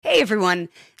everyone.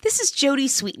 This is Jody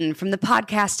Sweeten from the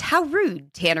podcast How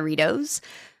Rude, Tanneritos.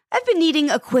 I've been needing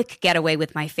a quick getaway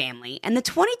with my family, and the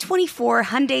 2024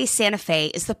 Hyundai Santa Fe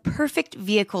is the perfect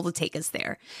vehicle to take us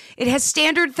there. It has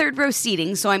standard third-row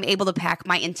seating, so I'm able to pack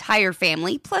my entire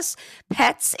family, plus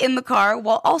pets, in the car,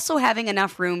 while also having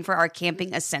enough room for our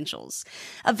camping essentials.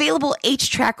 Available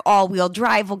H-Track all-wheel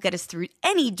drive will get us through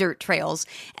any dirt trails,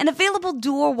 and available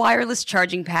dual wireless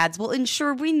charging pads will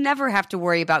ensure we never have to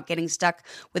worry about getting stuck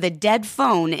with a dead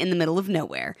phone in the middle of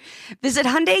nowhere. Visit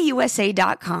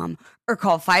HyundaiUSA.com or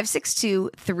call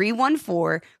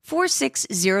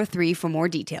 562-314-4603 for more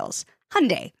details.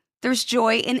 Hyundai, there's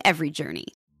joy in every journey.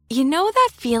 You know that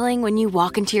feeling when you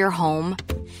walk into your home,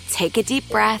 take a deep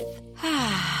breath,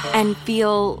 and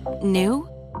feel new?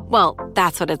 Well,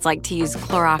 that's what it's like to use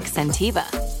Clorox Scentiva.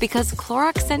 Because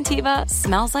Clorox Scentiva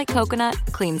smells like coconut,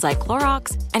 cleans like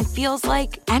Clorox, and feels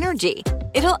like energy.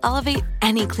 It'll elevate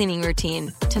any cleaning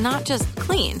routine to not just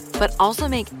clean, but also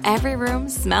make every room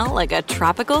smell like a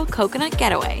tropical coconut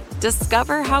getaway.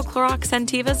 Discover how Clorox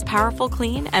Scentiva's powerful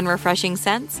clean and refreshing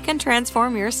scents can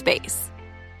transform your space.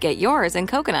 Get yours in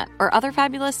coconut or other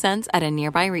fabulous scents at a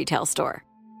nearby retail store.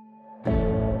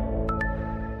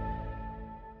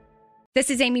 This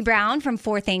is Amy Brown from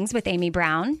 4 Things with Amy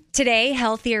Brown. Today,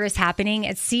 Healthier is happening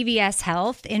at CVS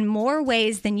Health in more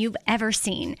ways than you've ever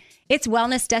seen. It's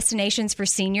wellness destinations for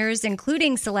seniors,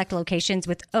 including select locations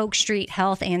with Oak Street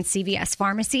Health and CVS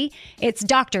Pharmacy. It's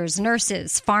doctors,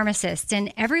 nurses, pharmacists,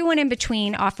 and everyone in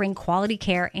between offering quality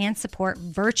care and support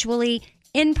virtually,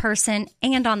 in person,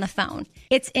 and on the phone.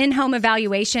 It's in-home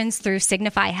evaluations through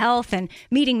Signify Health and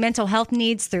meeting mental health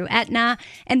needs through Aetna.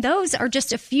 And those are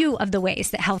just a few of the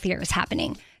ways that Healthier is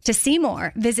happening. To see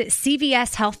more, visit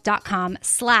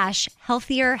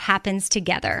cvshealth.com/healthier happens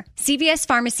together. CVS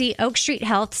Pharmacy, Oak Street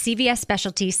Health, CVS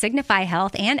Specialty, Signify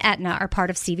Health, and Aetna are part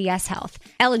of CVS Health.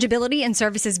 Eligibility and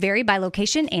services vary by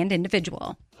location and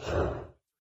individual.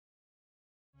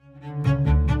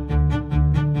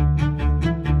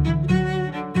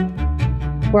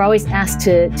 We're always asked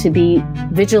to be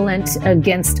vigilant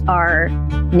against our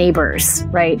neighbors,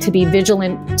 right? To be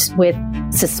vigilant with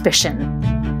suspicion.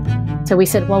 So we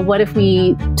said, well, what if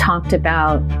we talked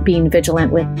about being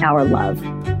vigilant with our love?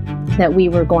 That we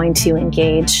were going to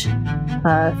engage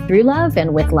through love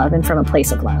and with love and from a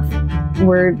place of love.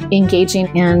 We're engaging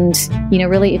and,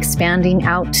 really expanding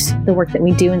out the work that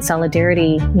we do in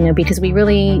solidarity, because we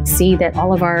really see that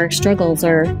all of our struggles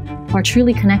are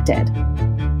truly connected.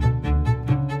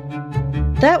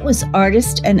 That was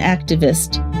artist and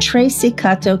activist Tracy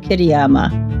Kato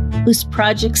Kiriyama, whose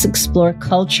projects explore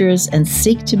cultures and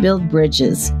seek to build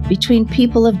bridges between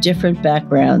people of different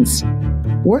backgrounds,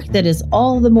 work that is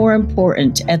all the more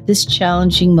important at this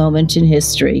challenging moment in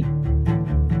history.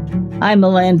 I'm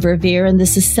Milan Verveer, and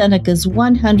this is Seneca's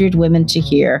 100 Women to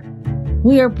Hear.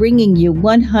 We are bringing you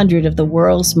 100 of the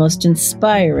world's most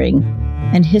inspiring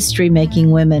and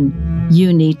history-making women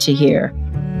you need to hear.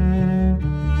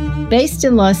 Based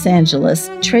in Los Angeles,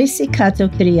 Tracy Kato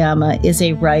Kiriyama is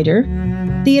a writer,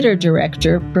 theater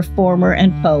director, performer,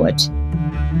 and poet.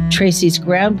 Tracy's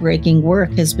groundbreaking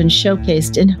work has been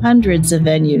showcased in hundreds of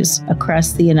venues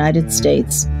across the United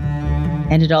States,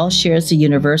 and it all shares a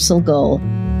universal goal: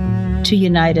 to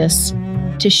unite us,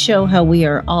 to show how we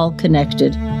are all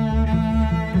connected.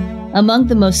 Among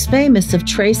the most famous of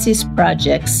Tracy's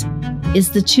projects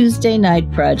is the Tuesday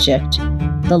Night Project,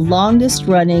 the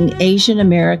longest-running Asian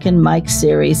American mic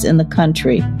series in the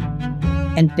country,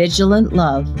 and Vigilant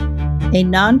Love, a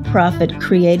nonprofit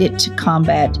created to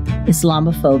combat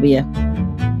Islamophobia.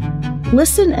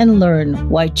 Listen and learn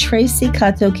why Tracy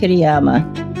Kato Kiriyama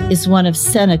is one of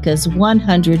Seneca's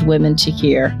 100 Women to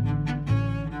Hear.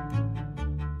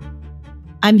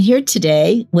 I'm here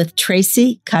today with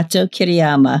Tracy Kato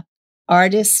Kiriyama,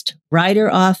 artist,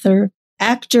 writer-author,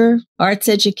 actor, arts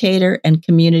educator, and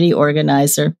community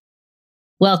organizer.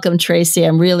 Welcome, Tracy.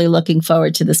 I'm really looking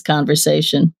forward to this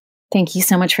conversation. Thank you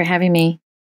so much for having me.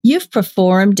 You've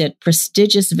performed at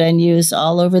prestigious venues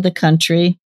all over the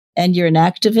country, and you're an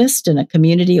activist and a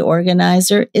community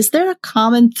organizer. Is there a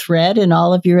common thread in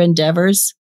all of your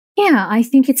endeavors? Yeah, I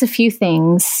think it's a few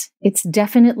things. It's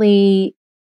definitely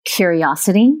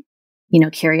curiosity,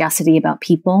 curiosity about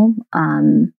people,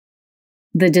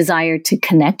 the desire to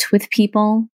connect with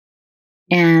people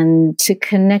and to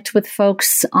connect with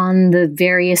folks on the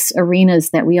various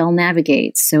arenas that we all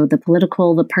navigate. So the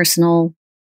political, the personal,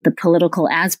 the political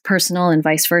as personal, and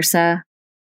vice versa.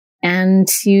 And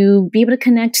to be able to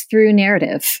connect through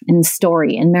narrative and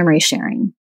story and memory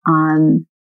sharing.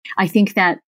 I think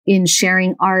that in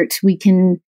sharing art, we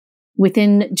can,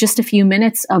 within just a few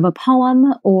minutes of a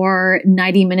poem or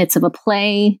 90 minutes of a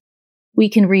play, we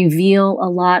can reveal a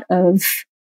lot of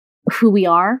who we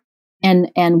are and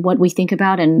what we think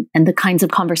about and the kinds of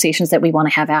conversations that we want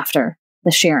to have after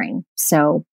the sharing.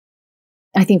 So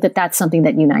I think that that's something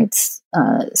that unites,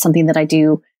 something that I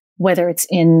do, whether it's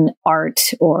in art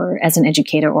or as an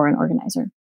educator or an organizer.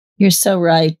 You're so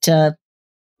right.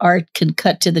 Art can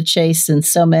cut to the chase in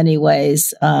so many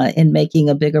ways in making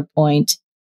a bigger point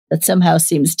that somehow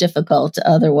seems difficult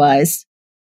otherwise.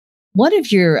 One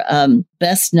of your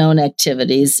best known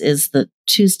activities is the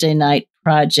Tuesday Night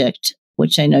Project,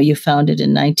 which I know you founded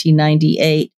in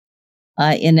 1998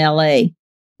 in LA.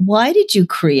 Why did you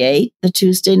create the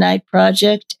Tuesday Night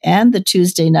Project and the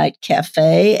Tuesday Night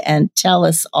Cafe? And tell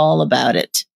us all about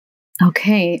it.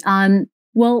 Okay.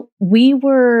 Well, we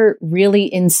were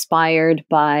really inspired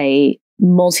by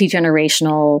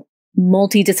multi-generational,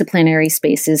 multidisciplinary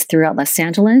spaces throughout Los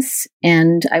Angeles.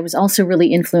 And I was also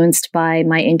really influenced by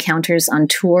my encounters on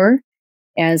tour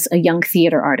as a young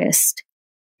theater artist.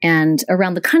 And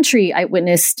around the country, I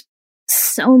witnessed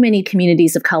so many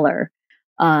communities of color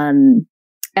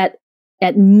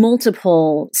at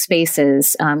multiple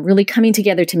spaces, really coming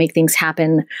together to make things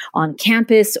happen on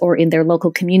campus or in their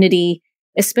local community,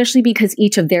 especially because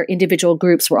each of their individual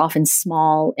groups were often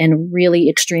small and really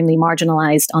extremely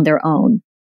marginalized on their own.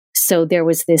 So there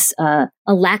was this a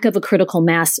lack of a critical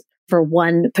mass for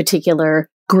one particular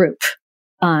group.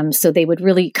 So they would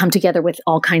really come together with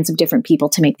all kinds of different people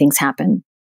to make things happen.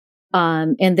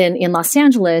 And then in Los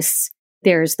Angeles,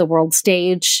 there's the World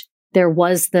Stage. There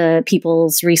was the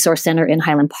People's Resource Center in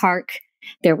Highland Park.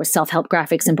 There was Self-Help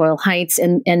Graphics in Boyle Heights.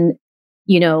 And,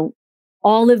 you know,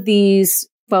 all of these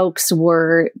folks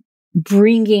were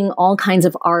bringing all kinds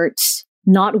of art,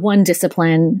 not one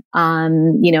discipline,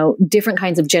 you know, different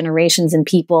kinds of generations and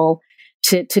people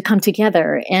to come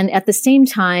together. And at the same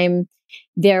time,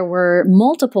 there were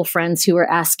multiple friends who were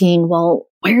asking, well,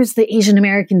 where's the Asian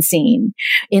American scene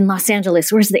in Los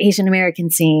Angeles? Where's the Asian American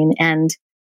scene? And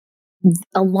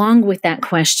along with that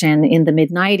question in the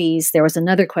mid-90s, there was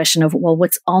another question of, well,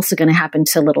 what's also going to happen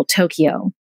to Little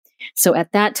Tokyo? So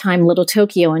at that time, Little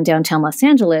Tokyo and downtown Los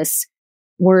Angeles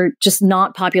were just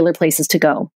not popular places to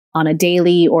go on a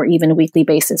daily or even weekly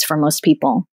basis for most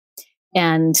people.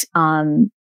 And,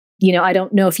 you know, I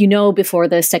don't know if you know, before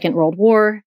the Second World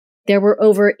War, there were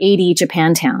over 80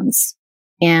 Japantowns.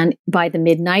 And by the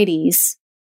mid-90s,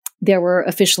 there were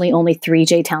officially only 3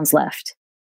 J-towns left.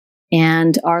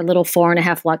 And our little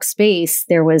 4.5 block space,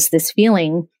 there was this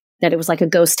feeling that it was like a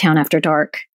ghost town after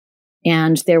dark.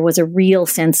 And there was a real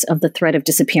sense of the threat of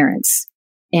disappearance.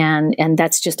 And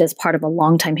that's just as part of a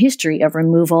long time history of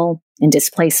removal and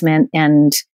displacement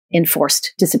and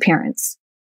enforced disappearance.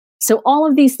 So all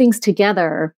of these things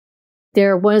together,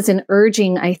 there was an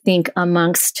urging, I think,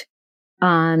 amongst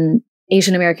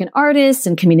Asian American artists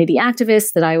and community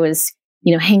activists that I was,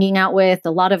 you know, hanging out with.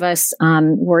 A lot of us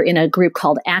were in a group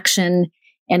called Action,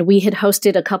 and we had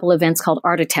hosted a couple events called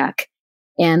Art Attack,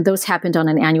 and those happened on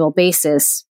an annual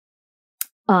basis.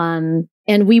 And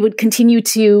we would continue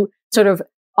to sort of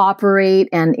operate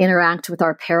and interact with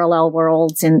our parallel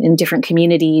worlds in different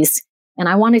communities. And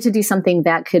I wanted to do something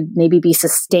that could maybe be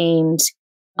sustained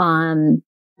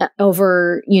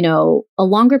over, you know, a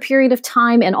longer period of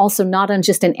time, and also not on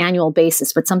just an annual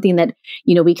basis, but something that,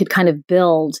 you know, we could kind of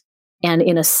build, and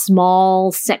in a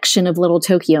small section of Little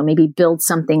Tokyo, maybe build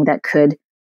something that could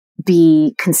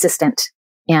be consistent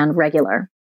and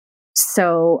regular.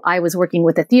 So I was working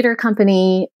with a theater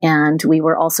company, and we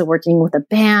were also working with a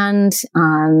band,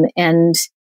 and,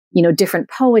 you know,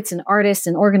 different poets and artists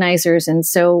and organizers. And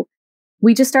so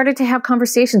we just started to have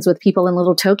conversations with people in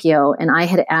Little Tokyo. And I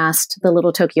had asked the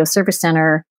Little Tokyo Service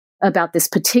Center about this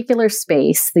particular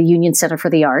space, the Union Center for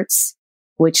the Arts,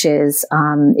 which is,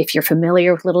 if you're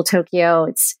familiar with Little Tokyo,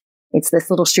 it's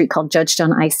this little street called Judge John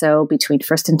Iso between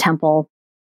First and Temple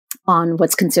on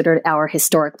what's considered our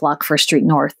historic block, First Street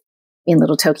North in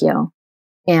Little Tokyo.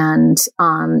 And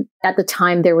at the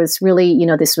time, there was really, you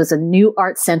know, this was a new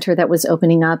art center that was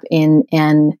opening up in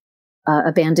an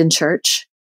abandoned church.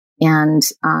 And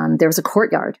there was a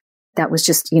courtyard that was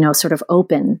just, you know, sort of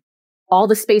open. All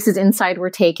the spaces inside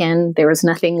were taken. There was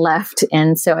nothing left.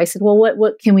 And so I said, well,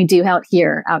 what can we do out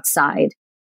here outside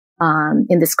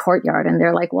in this courtyard? And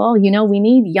they're like, well, you know, we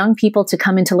need young people to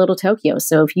come into Little Tokyo.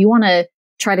 So if you want to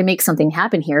try to make something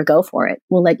happen here, go for it.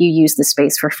 We'll let you use the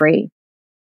space for free.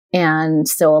 And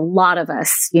so a lot of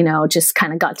us, you know, just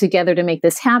kind of got together to make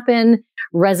this happen.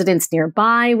 Residents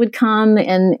nearby would come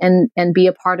and be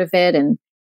a part of it, and,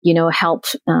 you know, help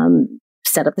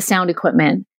set up the sound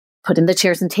equipment, put in the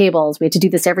chairs and tables. We had to do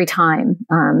this every time,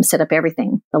 set up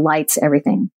everything, the lights,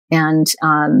 everything. And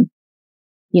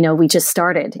we just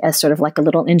started as sort of like a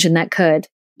little engine that could.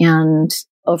 And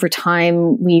over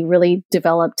time, we really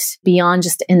developed beyond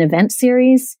just an event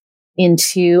series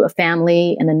into a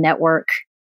family and a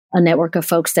network of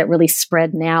folks that really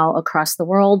spread now across the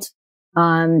world.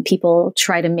 People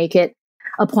try to make it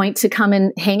a point to come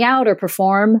and hang out or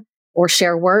perform or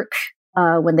share work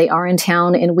when they are in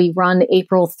town. And we run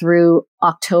April through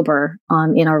October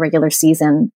in our regular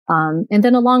season. And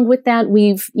then along with that,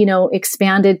 we've,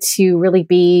 expanded to really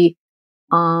be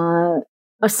a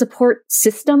support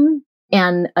system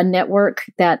and a network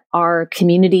that our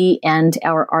community and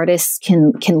our artists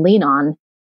can lean on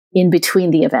in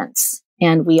between the events.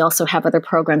 And we also have other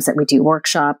programs that we do,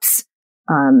 workshops.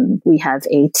 We have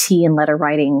a tea and letter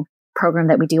writing program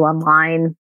that we do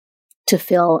online to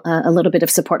fill a little bit of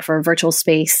support for a virtual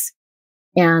space.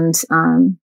 And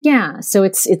so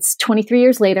it's 23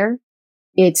 years later.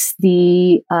 It's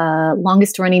the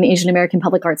longest running Asian American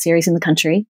public art series in the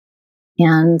country.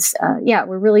 And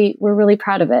we're really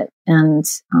proud of it. And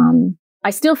I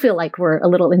still feel like we're a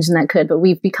little engine that could, but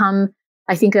we've become,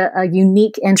 I think, a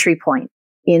unique entry point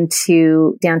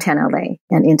into downtown LA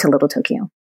and into Little Tokyo.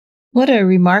 What a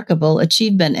remarkable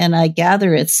achievement. And I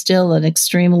gather it's still an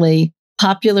extremely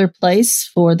popular place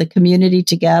for the community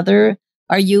to gather.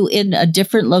 Are you in a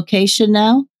different location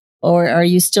now, or are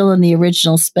you still in the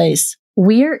original space?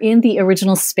 We're in the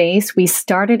original space. We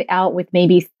started out with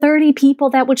maybe 30 people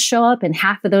that would show up, and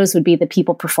half of those would be the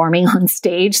people performing on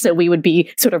stage. So we would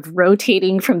be sort of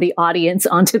rotating from the audience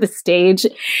onto the stage.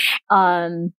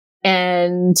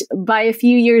 And by a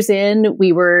few years in,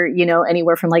 we were,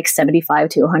 anywhere from like 75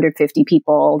 to 150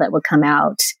 people that would come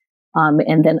out.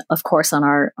 And then, of course, on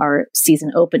our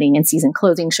season opening and season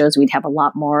closing shows, we'd have a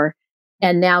lot more.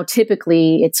 And now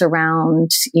typically it's around,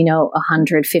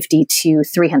 150 to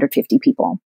 350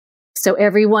 people. So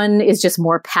everyone is just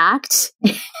more packed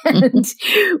and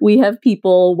we have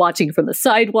people watching from the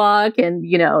sidewalk and,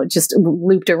 just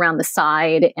looped around the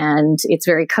side, and it's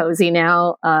very cozy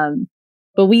now.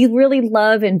 But we really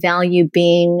love and value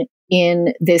being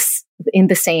in the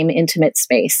same intimate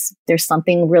space. There's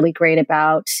something really great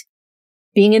about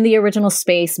being in the original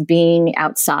space, being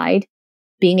outside,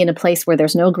 being in a place where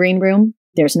there's no green room,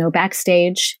 there's no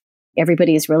backstage.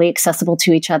 Everybody is really accessible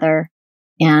to each other.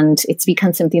 And it's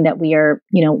become something that we are,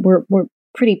 we're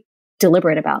pretty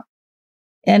deliberate about.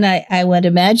 And I would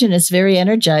imagine it's very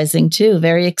energizing too,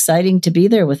 very exciting to be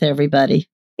there with everybody.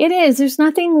 It is. There's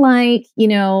nothing like,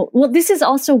 this is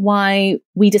also why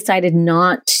we decided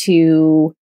not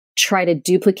to try to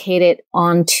duplicate it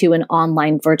onto an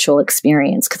online virtual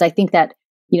experience. Because I think that,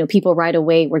 people right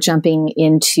away were jumping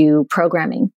into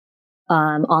programming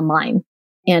online.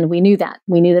 And we knew that.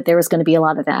 We knew that there was going to be a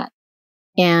lot of that.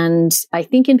 And I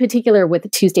think in particular with the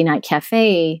Tuesday Night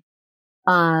Cafe,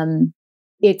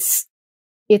 it's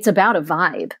about a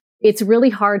vibe. It's really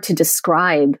hard to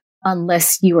describe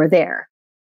unless you are there.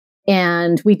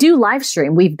 And we do live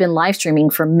stream. We've been live streaming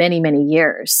for many, many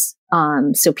years.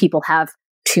 So people have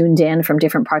tuned in from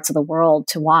different parts of the world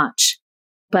to watch.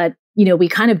 But, we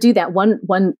kind of do that.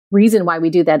 One reason why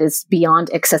we do that is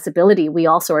beyond accessibility. We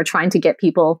also are trying to get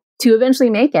people to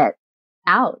eventually make it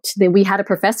out. We had a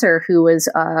professor who was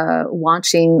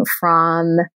watching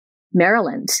from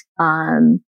Maryland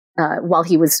while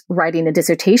he was writing a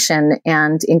dissertation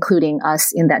and including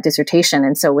us in that dissertation.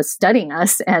 And so was studying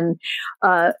us and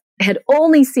had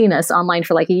only seen us online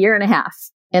for like a year and a half,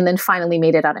 and then finally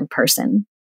made it out in person.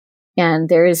 And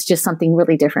there is just something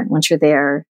really different once you're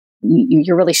there.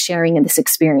 You're really sharing in this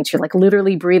experience. You're like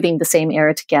literally breathing the same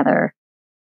air together.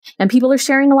 And people are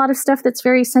sharing a lot of stuff that's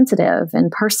very sensitive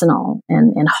and personal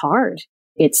and hard.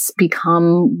 It's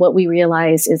become what we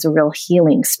realize is a real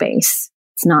healing space.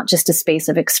 It's not just a space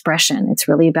of expression. It's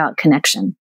really about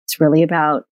connection. It's really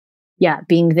about,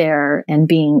 being there and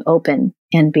being open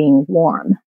and being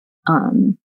warm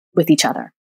with each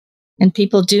other. And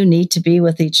people do need to be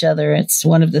with each other. It's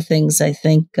one of the things I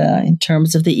think in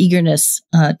terms of the eagerness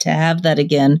to have that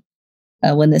again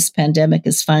when this pandemic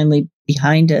is finally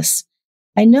behind us.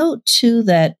 I know, too,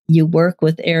 that you work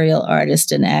with aerial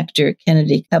artist and actor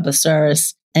Kennedy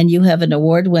Cabassaras, and you have an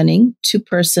award-winning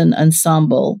 2-person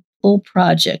ensemble, full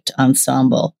project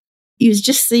ensemble. You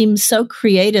just seem so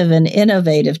creative and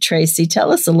innovative, Tracy.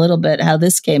 Tell us a little bit how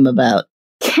this came about.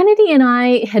 Kennedy and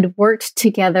I had worked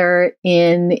together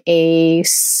in a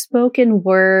spoken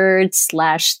word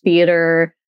 /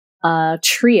 theater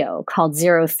trio called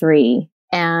 03.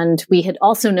 And we had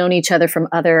also known each other from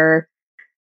other,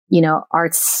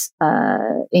 arts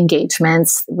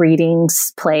engagements,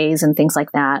 readings, plays, and things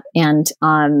like that. And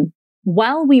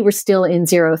while we were still in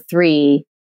 03,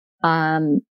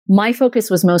 my focus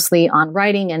was mostly on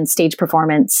writing and stage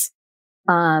performance.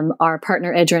 Our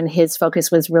partner, Edrin, his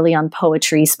focus was really on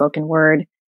poetry, spoken word.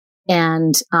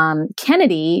 And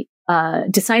Kennedy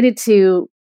decided to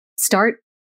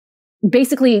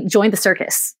basically join the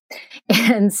circus.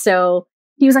 And so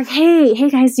he was like, hey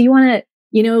guys, do you want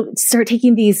to, start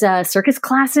taking these circus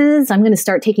classes? I'm going to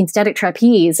start taking static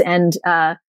trapeze. And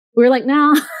we were like,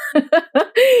 no,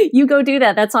 you go do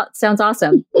that. That sounds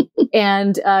awesome.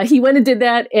 And he went and did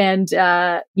that. And,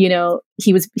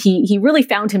 he really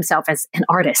found himself as an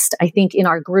artist. I think in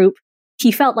our group,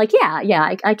 he felt like,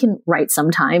 I can write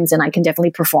sometimes and I can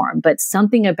definitely perform. But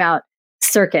something about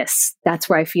circus, that's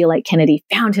where I feel like Kennedy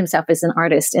found himself as an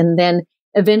artist. And then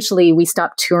eventually we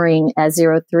stopped touring as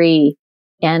 03.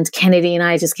 And Kennedy and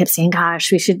I just kept saying,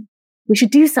 gosh, we should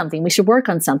do something. We should work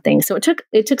on something. So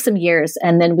it took some years.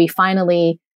 And then we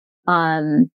finally,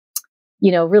 we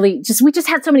just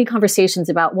had so many conversations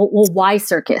about, well, why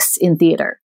circus in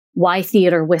theater? Why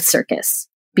theater with circus?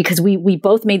 Because we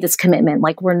both made this commitment,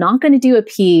 like, we're not going to do a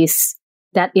piece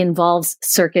that involves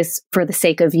circus for the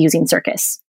sake of using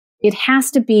circus. It has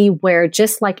to be where,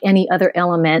 just like any other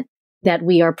element that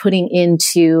we are putting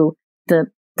into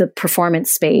the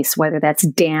performance space, whether that's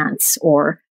dance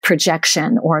or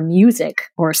projection or music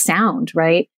or sound,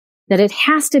 right? That it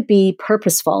has to be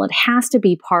purposeful. It has to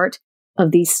be part of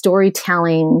the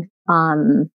storytelling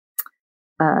arena,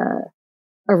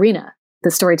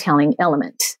 the storytelling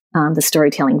element, the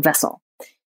storytelling vessel.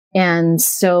 And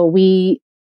so we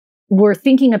were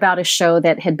thinking about a show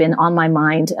that had been on my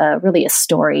mind, really a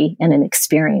story and an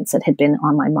experience that had been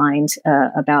on my mind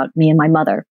about me and my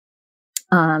mother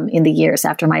in the years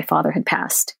after my father had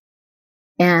passed.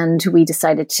 And we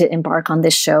decided to embark on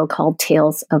this show called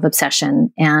Tales of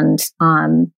Obsession. And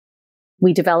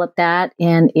we developed that,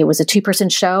 and it was a 2-person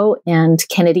show. And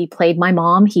Kennedy played my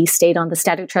mom. He stayed on the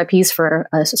static trapeze for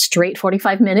a straight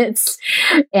 45 minutes.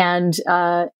 And,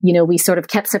 we sort of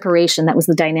kept separation. That was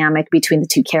the dynamic between the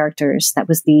two characters. That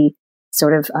was the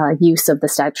sort of use of the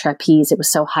static trapeze. It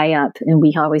was so high up, and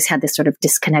we always had this sort of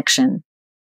disconnection.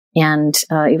 And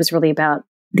it was really about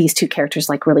these two characters,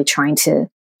 like, really trying to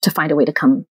find a way to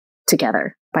come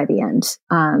together by the end.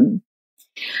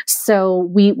 So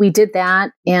we did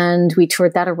that, and we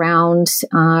toured that around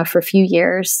for a few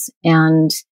years.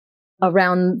 And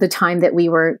around the time that we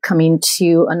were coming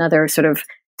to another sort of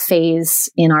phase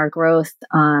in our growth,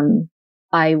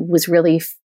 I was really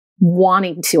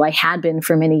I had been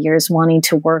for many years wanting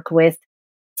to work with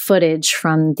footage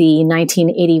from the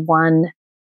 1981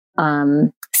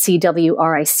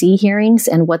 CWRIC hearings.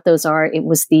 And what those are, it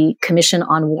was the Commission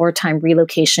on Wartime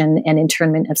Relocation and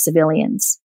Internment of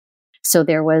Civilians. So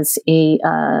there was a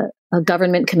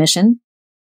government commission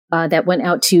that went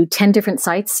out to 10 different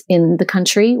sites in the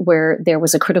country where there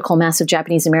was a critical mass of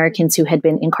Japanese Americans who had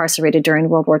been incarcerated during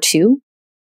World War II.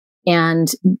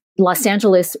 And Los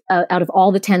Angeles, out of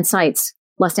all the 10 sites,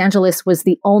 Los Angeles was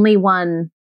the only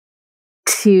one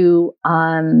to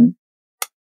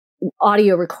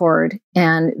audio record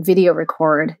and video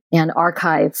record and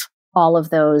archive all of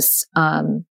those,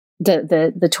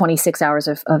 the 26 hours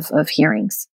of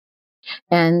hearings.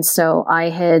 And so I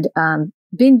had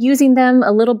been using them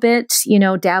a little bit,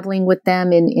 dabbling with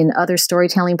them in other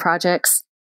storytelling projects,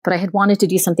 but I had wanted to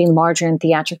do something larger and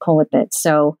theatrical with it.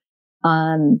 So,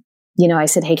 I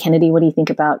said, hey, Kennedy, what do you think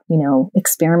about,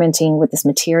 experimenting with this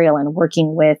material and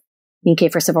working with the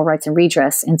UK for Civil Rights and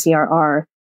Redress, NCRR,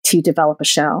 to develop a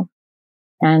show?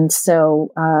 And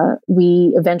so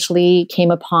we eventually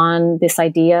came upon this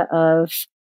idea of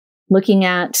looking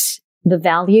at the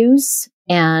values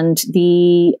and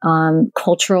the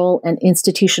cultural and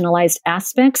institutionalized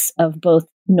aspects of both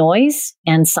noise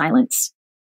and silence,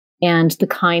 and the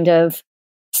kind of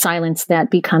silence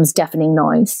that becomes deafening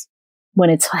noise when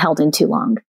it's held in too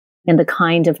long, and the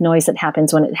kind of noise that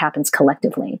happens when it happens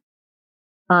collectively.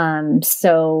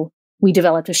 So we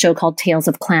developed a show called Tales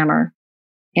of Clamor,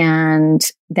 and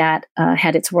that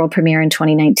had its world premiere in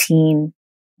 2019.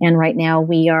 And right now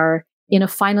we are in a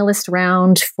finalist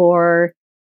round for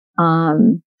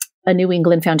a New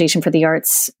England Foundation for the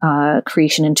Arts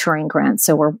creation and touring grant.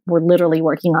 So we're literally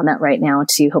working on that right now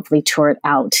to hopefully tour it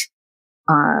out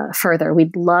further.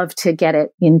 We'd love to get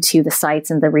it into the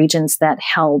sites and the regions that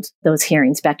held those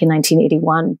hearings back in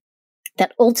 1981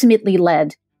 that ultimately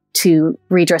led to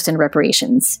redress and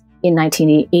reparations in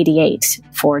 1988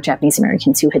 for Japanese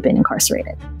Americans who had been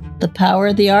incarcerated. The power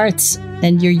of the arts,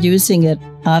 and you're using it,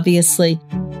 obviously.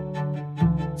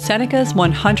 Seneca's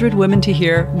 100 Women to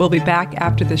Hear will be back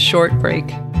after this short break.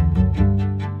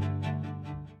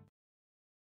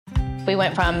 We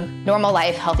went from normal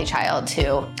life, healthy child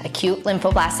to acute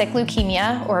lymphoblastic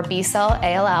leukemia, or B-cell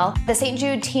ALL. The St.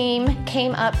 Jude team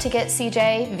came up to get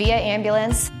CJ via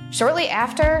ambulance. Shortly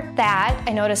after that,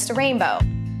 I noticed a rainbow.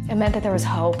 It meant that there was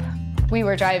hope. We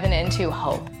were driving into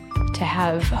hope. To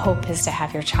have hope is to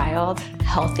have your child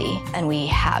healthy, and we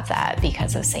have that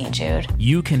because of St. Jude.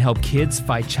 You can help kids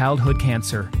fight childhood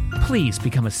cancer. Please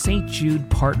become a St. Jude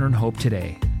Partner in Hope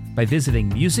today by visiting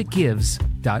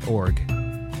musicgives.org.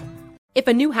 If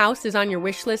a new house is on your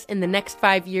wish list in the next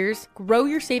 5 years, grow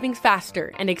your savings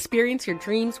faster and experience your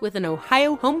dreams with an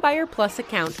Ohio Homebuyer Plus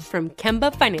account from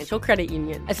Kemba Financial Credit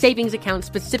Union. A savings account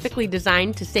specifically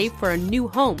designed to save for a new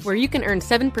home, where you can earn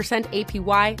 7%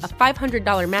 APY, a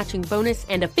 $500 matching bonus,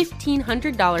 and a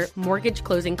 $1,500 mortgage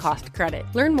closing cost credit.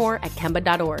 Learn more at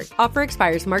Kemba.org. Offer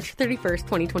expires March 31st,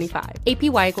 2025.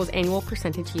 APY equals annual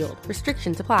percentage yield.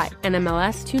 Restrictions apply.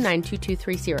 NMLS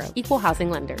 292230. Equal housing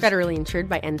lender. Federally insured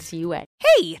by NCUA.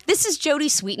 Hey, this is Jody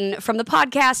Sweeten from the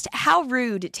podcast How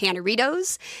Rude,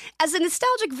 Tanneritos. As a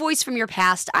nostalgic voice from your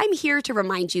past, I'm here to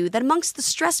remind you that amongst the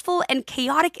stressful and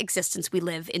chaotic existence we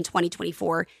live in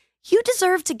 2024, you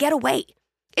deserve to get away.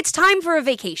 It's time for a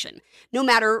vacation, no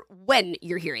matter when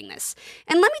you're hearing this.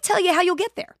 And let me tell you how you'll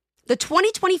get there. The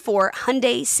 2024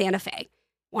 Hyundai Santa Fe.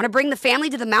 Want to bring the family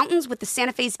to the mountains with the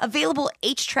Santa Fe's available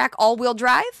H-Track all-wheel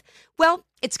drive? Well,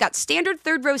 it's got standard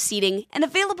third-row seating and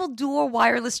available dual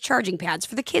wireless charging pads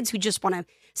for the kids who just want to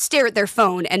stare at their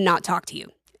phone and not talk to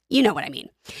you. You know what I mean.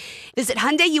 Visit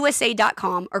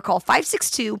HyundaiUSA.com or call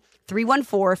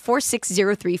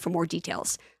 562-314-4603 for more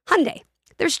details. Hyundai,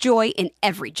 there's joy in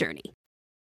every journey.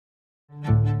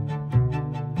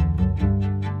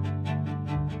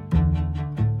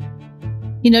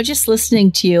 Just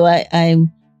listening to you,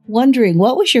 I'm wondering,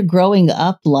 what was your growing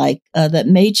up like that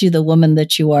made you the woman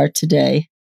that you are today?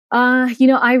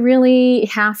 I really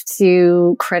have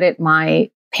to credit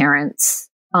my parents.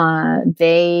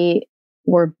 They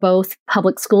were both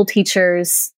public school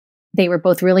teachers. They were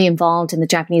both really involved in the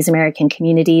Japanese American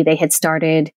community. They had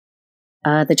started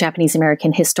the Japanese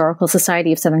American Historical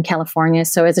Society of Southern California.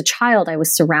 So as a child, I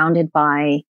was surrounded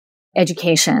by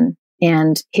education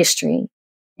and history.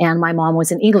 And my mom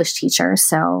was an English teacher.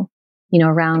 So,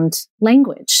 around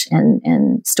language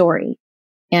and story.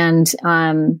 And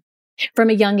from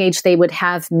a young age, they would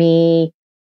have me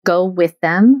go with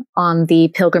them on the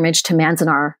pilgrimage to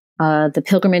Manzanar. The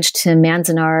pilgrimage to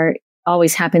Manzanar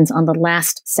always happens on the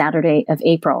last Saturday of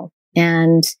April.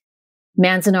 And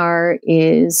Manzanar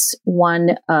is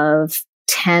one of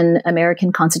 10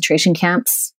 American concentration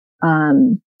camps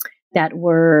that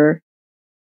were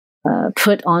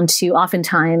put onto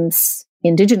oftentimes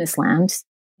indigenous land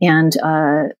and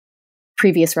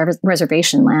previous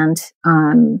reservation land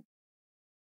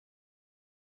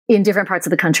in different parts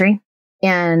of the country.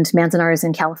 And Manzanar is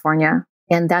in California.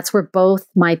 And that's where both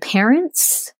my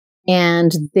parents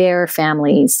and their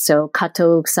families, so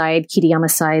Kato side, Kiriyama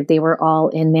side, they were all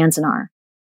in Manzanar.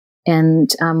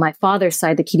 And my father's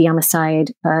side, the Kiriyama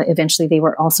side, eventually they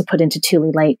were also put into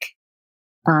Tule Lake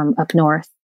up north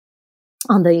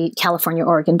on the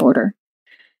California-Oregon border.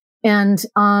 And,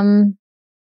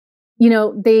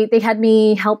 they had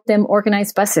me help them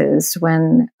organize buses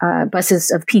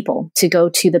buses of people to go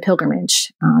to the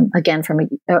pilgrimage, again, from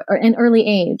an early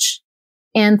age.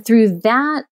 And through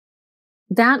that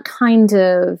kind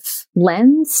of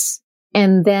lens,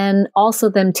 and then also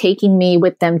them taking me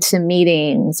with them to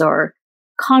meetings or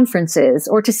conferences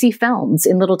or to see films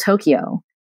in Little Tokyo,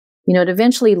 it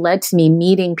eventually led to me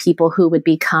meeting people who would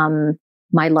become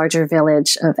my larger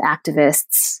village of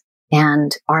activists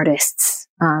and artists,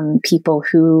 people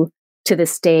who to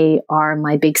this day are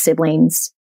my big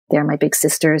siblings. They're my big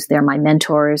sisters. They're my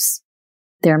mentors.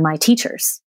 They're my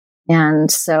teachers.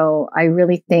 And so I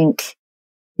really think,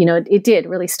 it did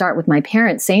really start with my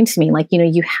parents saying to me,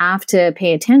 you have to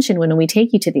pay attention when we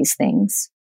take you to these things.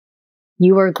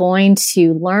 You are going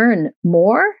to learn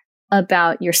more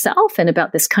about yourself and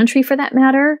about this country, for that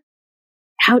matter,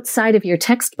 outside of your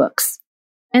textbooks.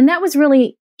 And that was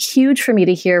really huge for me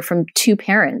to hear from two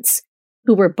parents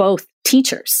who were both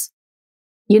teachers,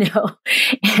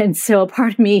 and so a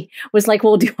part of me was like,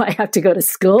 well, do I have to go to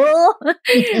school?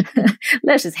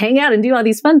 Let's just hang out and do all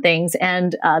these fun things.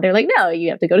 And they're like, no, you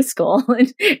have to go to school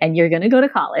and you're going to go to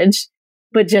college,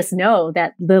 but just know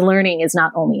that the learning is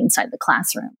not only inside the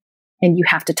classroom, and you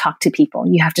have to talk to people.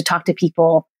 You have to talk to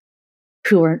people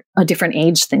who are a different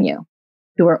age than you,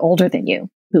 who are older than you,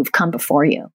 who've come before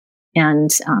you. And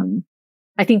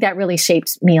I think that really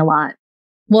shaped me a lot.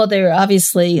 Well, they're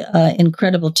obviously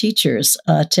incredible teachers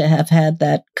to have had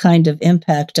that kind of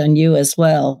impact on you as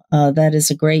well. That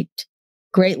is a great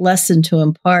lesson to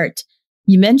impart.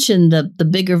 You mentioned the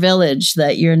bigger village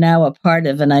that you're now a part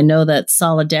of, and I know that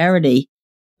solidarity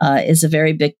is a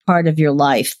very big part of your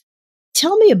life.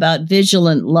 Tell me about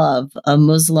Vigilant Love, a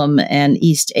Muslim and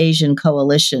East Asian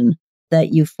coalition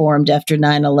that you formed after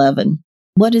 9/11.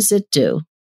 What does it do?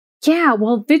 Yeah,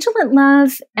 well, Vigilant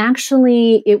Love,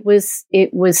 actually, it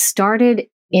was started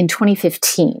in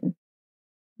 2015,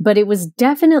 but it was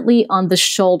definitely on the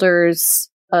shoulders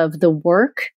of the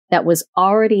work that was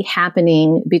already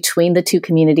happening between the two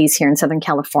communities here in Southern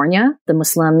California, the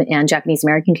Muslim and Japanese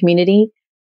American community,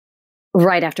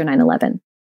 right after 9/11.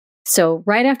 So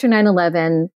right after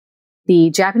 9/11, the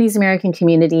Japanese American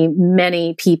community,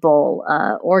 many people,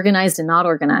 organized and not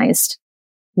organized,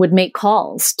 would make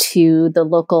calls to the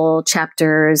local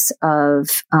chapters of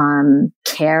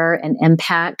CARE and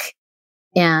MPAC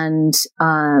and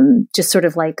just sort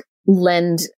of like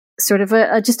lend sort of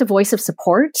just a voice of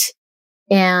support.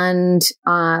 And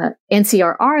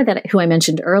NCRR, who I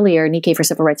mentioned earlier, Nikkei for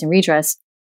Civil Rights and Redress,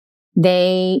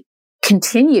 they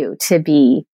continue to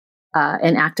be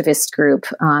an activist group.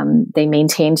 They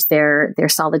maintained their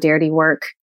solidarity work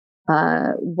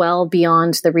well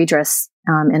beyond the redress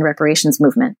and reparations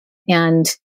movement. And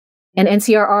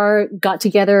NCRR got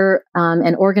together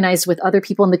and organized with other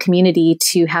people in the community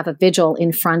to have a vigil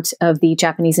in front of the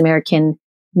Japanese American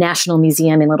National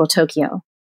Museum in Little Tokyo.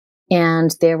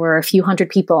 And there were a few hundred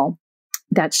people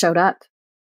that showed up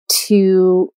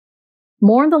to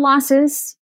mourn the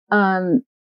losses on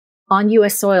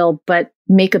U.S. soil, but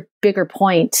make a bigger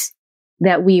point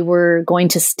that we were going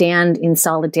to stand in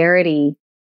solidarity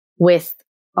with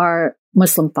our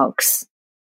Muslim folks.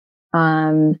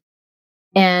 And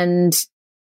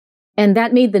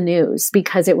that made the news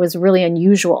because it was really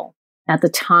unusual at the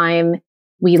time.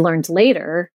 We learned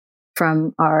later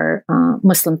from our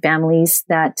Muslim families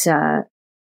that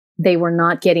they were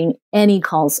not getting any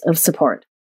calls of support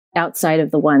outside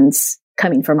of the ones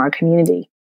coming from our community.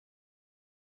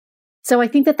 So I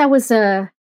think that was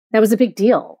a big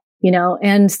deal,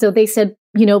 and so they said,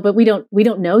 but we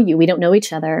don't know you. We don't know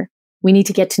each other. We need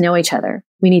to get to know each other.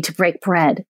 We need to break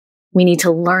bread. We need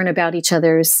to learn about each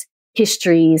other's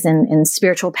histories and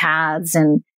spiritual paths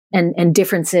and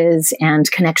differences and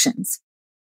connections.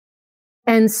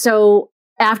 And so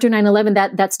after 9/11,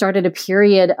 that started a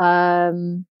period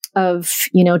of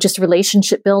just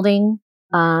relationship building,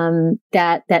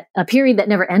 that a period that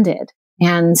never ended.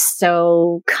 And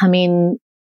so coming,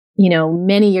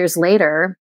 many years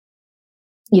later,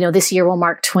 this year will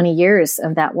mark 20 years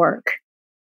of that work.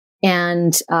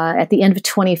 And at the end of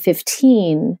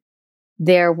 2015,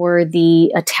 there were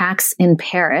the attacks in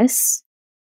Paris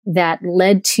that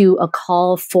led to a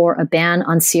call for a ban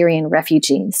on Syrian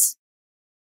refugees.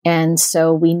 And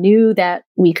so we knew that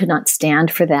we could not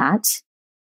stand for that.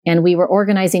 And we were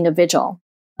organizing a vigil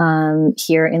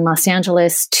here in Los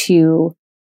Angeles to,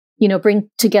 bring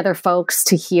together folks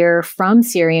to hear from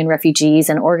Syrian refugees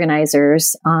and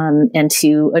organizers and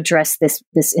to address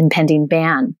this impending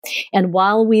ban. And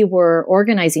while we were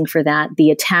organizing for that, the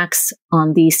attacks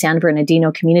on the San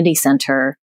Bernardino Community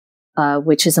Center,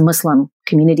 which is a Muslim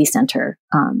community center,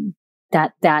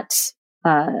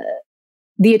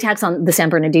 the attacks on the San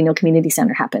Bernardino Community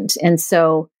Center happened. And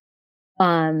so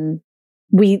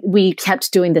we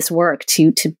kept doing this work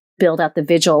to build out the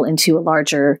vigil into a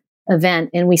larger event.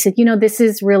 And we said, this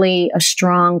is really a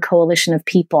strong coalition of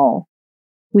people.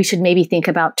 We should maybe think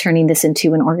about turning this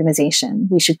into an organization.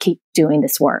 We should keep doing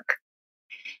this work.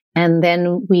 And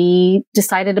then we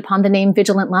decided upon the name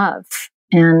Vigilant Love.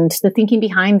 And the thinking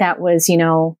behind that was,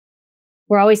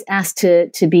 we're always asked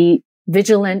to be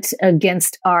vigilant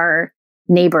against our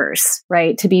neighbors,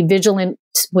 right? To be vigilant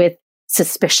with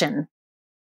suspicion.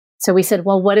 So we said,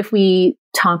 well, what if we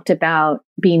talked about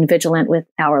being vigilant with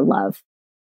our love?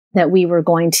 That we were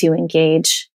going to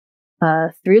engage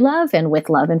through love and with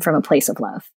love and from a place of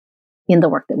love in the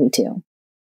work that we do.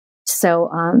 So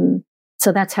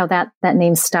that's how that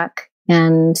name stuck.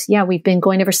 And yeah, we've been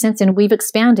going ever since, and we've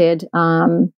expanded.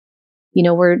 We're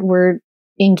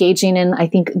engaging in, I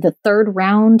think, the third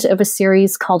round of a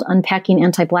series called Unpacking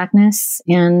Anti-Blackness,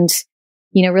 and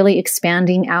really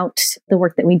expanding out the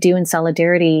work that we do in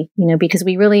solidarity. Because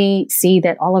we really see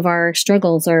that all of our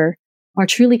struggles are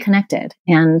truly connected,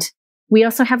 and we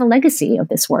also have a legacy of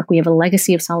this work. We have a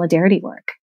legacy of solidarity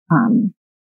work.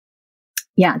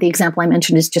 The example I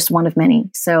mentioned is just one of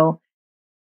many. So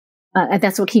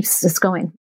that's what keeps us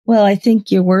going. Well, I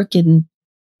think your work in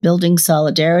building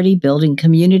solidarity, building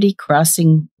community,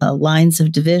 crossing lines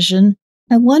of division.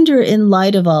 I wonder, in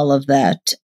light of all of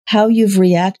that, how you've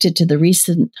reacted to the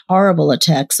recent horrible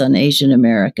attacks on Asian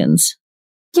Americans.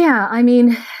 Yeah, I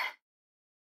mean,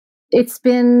 it's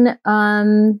been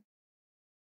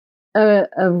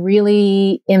a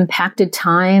really impacted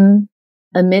time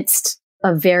amidst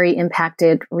a very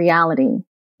impacted reality.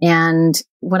 And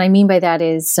what I mean by that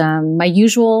is my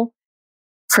usual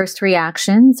first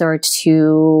reactions are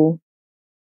to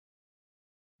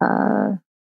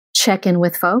check in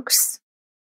with folks,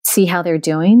 see how they're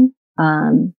doing.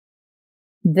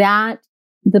 That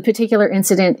the particular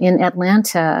incident in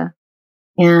Atlanta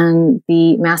and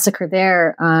the massacre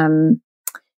there,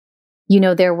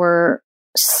 there were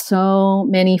so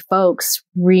many folks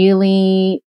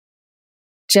really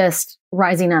just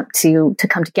rising up to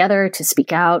come together, to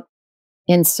speak out.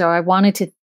 And so I wanted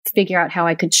to figure out how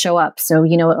I could show up. So,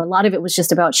 a lot of it was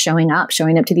just about showing up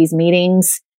to these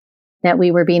meetings that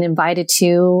we were being invited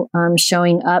to,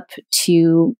 showing up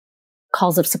to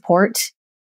calls of support,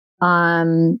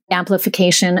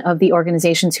 amplification of the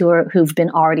organizations who've been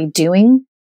already doing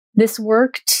this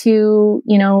work to,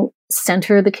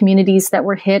 center the communities that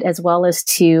were hit, as well as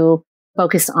to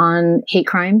focus on hate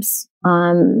crimes,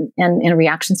 and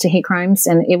reactions to hate crimes.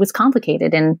 And it was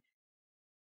complicated. And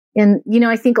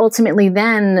I think ultimately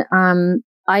then,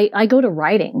 I go to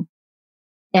writing,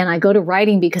 and I go to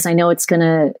writing because I know it's going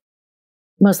to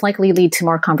most likely lead to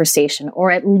more conversation,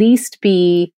 or at least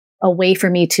be a way for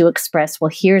me to express, well,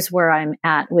 here's where I'm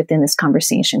at within this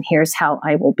conversation. Here's how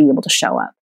I will be able to show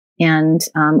up. And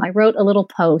I wrote a little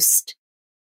post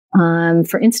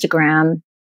for Instagram,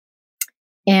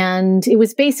 and it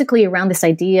was basically around this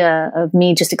idea of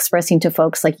me just expressing to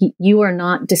folks, like, you are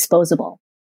not disposable.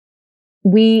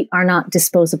 We are not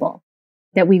disposable,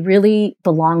 that we really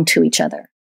belong to each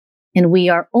other, and we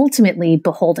are ultimately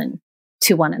beholden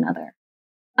to one another.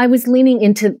 I was leaning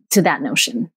into that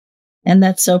notion. And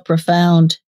that's so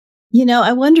profound.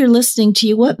 I wonder, listening to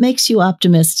you, what makes you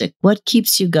optimistic? What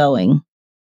keeps you going?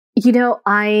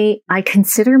 I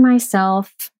consider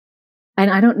myself,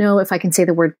 and I don't know if I can say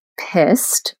the word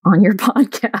pissed on your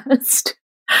podcast,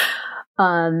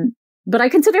 but I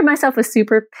consider myself a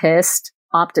super pissed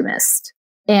optimist.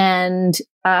 And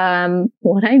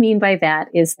what I mean by that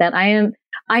is that I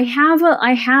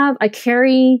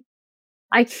carry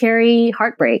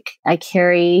heartbreak. I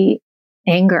carry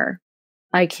anger.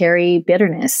 I carry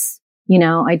bitterness.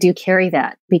 I do carry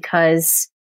that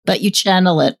But you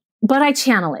channel it. But I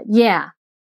channel it. Yeah.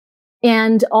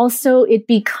 And also it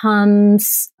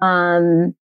becomes,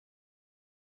 I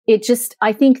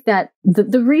think that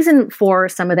the reason for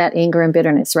some of that anger and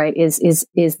bitterness, right, is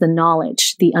the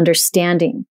knowledge, the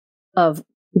understanding of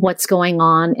what's going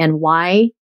on and why,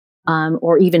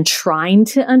 or even trying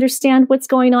to understand what's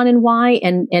going on and why,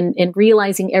 and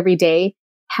realizing every day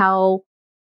how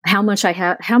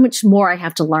much more I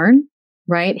have to learn,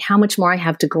 right? How much more I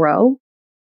have to grow,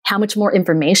 how much more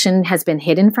information has been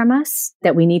hidden from us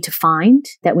that we need to find,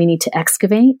 that we need to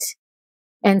excavate.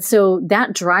 And so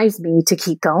that drives me to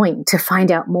keep going, to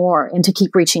find out more, and to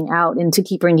keep reaching out, and to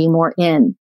keep bringing more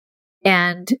in.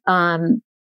 And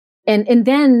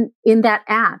then in that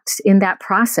act, in that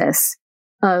process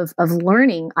of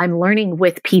learning, I'm learning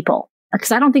with people,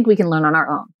 because I don't think we can learn on our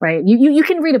own, right? You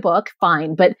can read a book,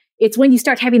 fine, but it's when you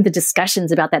start having the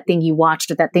discussions about that thing you watched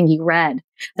or that thing you read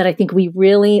that I think we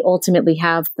really ultimately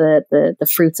have the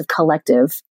fruits of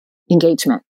collective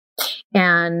engagement.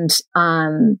 And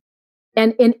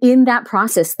in that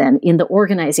process, then, in the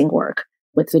organizing work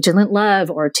with Vigilant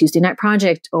Love or Tuesday Night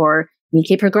Project or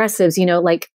Nikkei Progressives,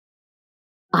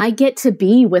 I get to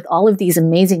be with all of these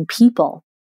amazing people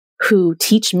who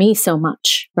teach me so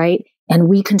much, right? And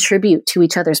we contribute to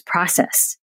each other's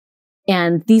process.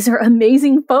 And these are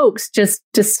amazing folks, just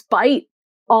despite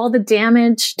all the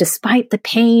damage, despite the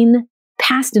pain,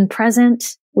 past and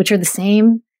present, which are the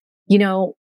same,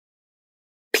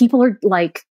 people are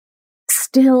like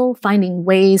still finding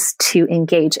ways to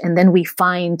engage. And then we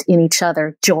find in each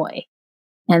other joy.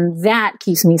 And that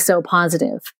keeps me so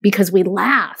positive, because we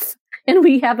laugh and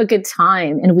we have a good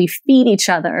time and we feed each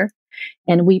other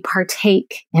and we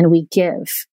partake and we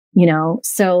give,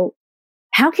 so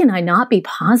how can I not be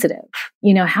positive?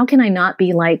 How can I not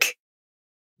be like,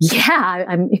 yeah,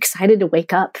 I'm excited to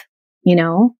wake up,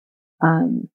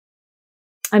 I'm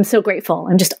so grateful.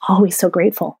 I'm just always so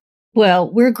grateful.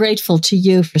 Well, we're grateful to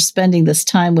you for spending this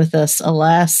time with us.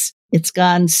 Alas, it's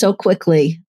gone so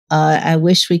quickly. I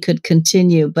wish we could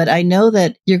continue, but I know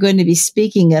that you're going to be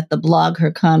speaking at the Blog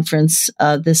Her conference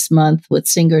this month with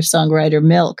singer-songwriter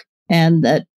Milk, and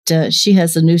that she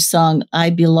has a new song, I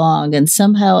Belong. And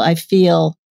somehow I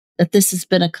feel that this has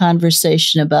been a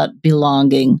conversation about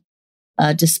belonging,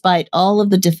 despite all of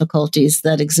the difficulties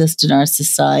that exist in our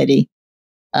society.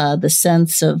 The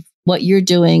sense of what you're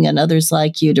doing and others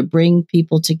like you to bring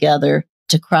people together,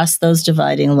 to cross those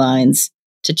dividing lines,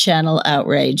 to channel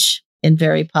outrage, in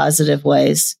very positive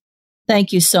ways.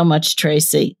 Thank you so much,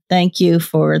 Tracy. Thank you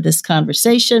for this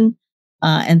conversation,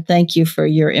 and thank you for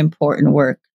your important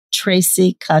work.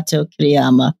 Tracy Kato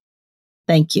Kiriyama.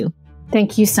 Thank you.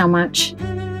 Thank you so much.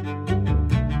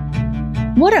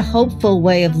 What a hopeful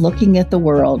way of looking at the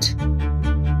world.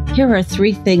 Here are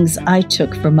 3 things I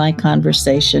took from my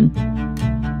conversation.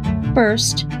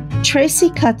 First, Tracy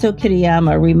Kato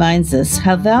Kiriyama reminds us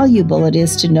how valuable it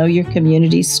is to know your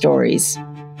community's stories.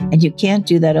 And you can't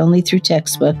do that only through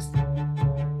textbooks.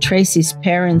 Tracy's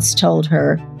parents told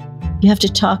her, you have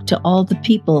to talk to all the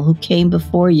people who came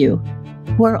before you,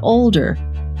 who are older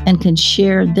and can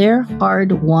share their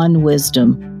hard-won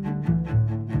wisdom.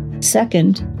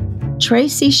 Second,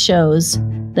 Tracy shows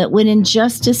that when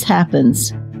injustice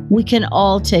happens, we can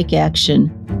all take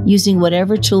action using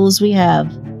whatever tools we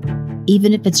have,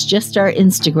 even if it's just our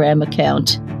Instagram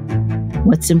account.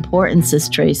 What's important, says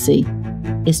Tracy,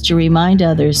 is to remind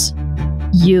others,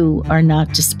 you are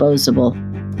not disposable.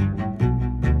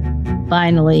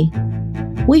 Finally,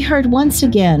 we heard once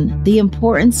again the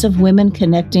importance of women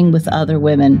connecting with other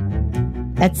women.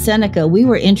 At Seneca, we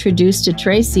were introduced to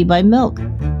Tracy by Milk,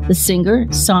 the singer,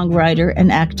 songwriter,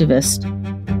 and activist.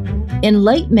 In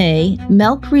late May,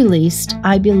 Milk released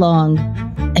I Belong,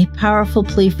 a powerful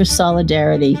plea for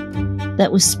solidarity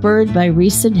that was spurred by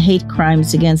recent hate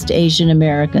crimes against Asian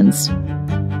Americans.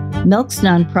 Milk's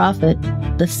nonprofit,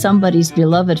 the Somebody's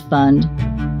Beloved Fund,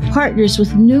 partners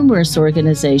with numerous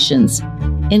organizations,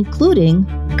 including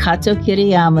Kato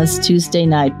Kiriyama's Tuesday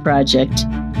Night Project.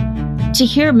 To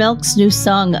hear Milk's new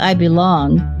song, I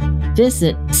Belong,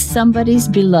 visit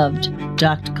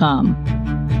somebodiesbeloved.com.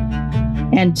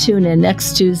 And tune in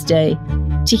next Tuesday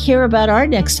to hear about our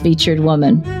next featured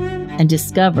woman and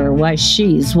discover why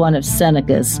she's one of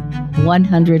Seneca's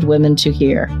 100 Women to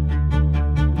Hear.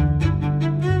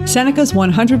 Seneca's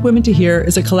 100 Women to Hear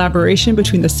is a collaboration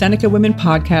between the Seneca Women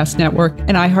Podcast Network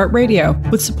and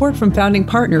iHeartRadio, with support from founding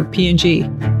partner P&G.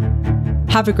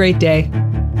 Have a great day.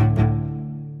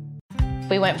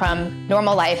 We went from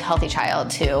normal life, healthy child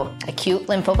to acute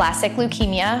lymphoblastic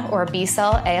leukemia, or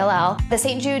B-cell ALL. The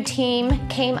St. Jude team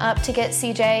came up to get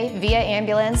CJ via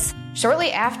ambulance.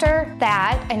 Shortly after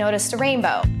that, I noticed a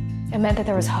rainbow. It meant that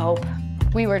there was hope.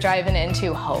 We were driving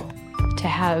into hope. To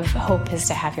have hope is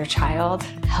to have your child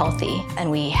healthy,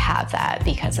 and we have that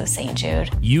because of St. Jude.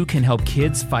 You can help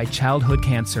kids fight childhood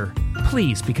cancer.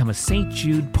 Please become a St.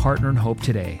 Jude Partner in Hope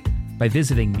today by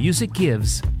visiting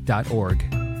musicgives.org.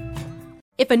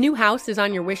 If a new house is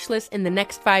on your wish list in the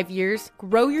next 5 years,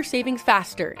 grow your savings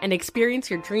faster and experience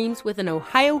your dreams with an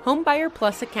Ohio Homebuyer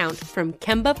Plus account from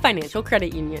Kemba Financial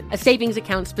Credit Union. A savings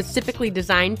account specifically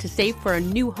designed to save for a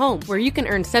new home, where you can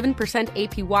earn 7%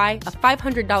 APY, a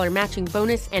 $500 matching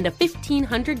bonus, and a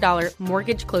 $1,500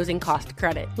 mortgage closing cost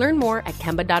credit. Learn more at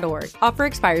Kemba.org. Offer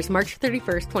expires March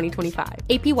 31st, 2025.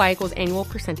 APY equals annual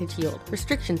percentage yield.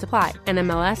 Restrictions apply.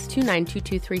 NMLS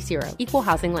 292230. Equal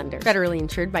housing lender. Federally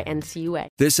insured by NCUA.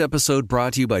 This episode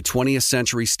brought to you by 20th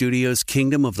Century Studios'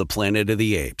 Kingdom of the Planet of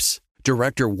the Apes.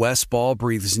 Director Wes Ball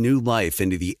breathes new life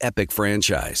into the epic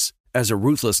franchise. As a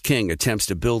ruthless king attempts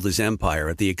to build his empire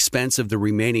at the expense of the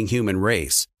remaining human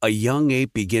race, a young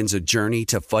ape begins a journey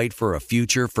to fight for a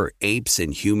future for apes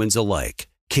and humans alike.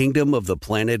 Kingdom of the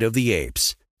Planet of the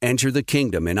Apes. Enter the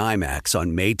kingdom in IMAX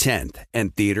on May 10th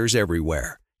and theaters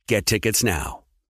everywhere. Get tickets now.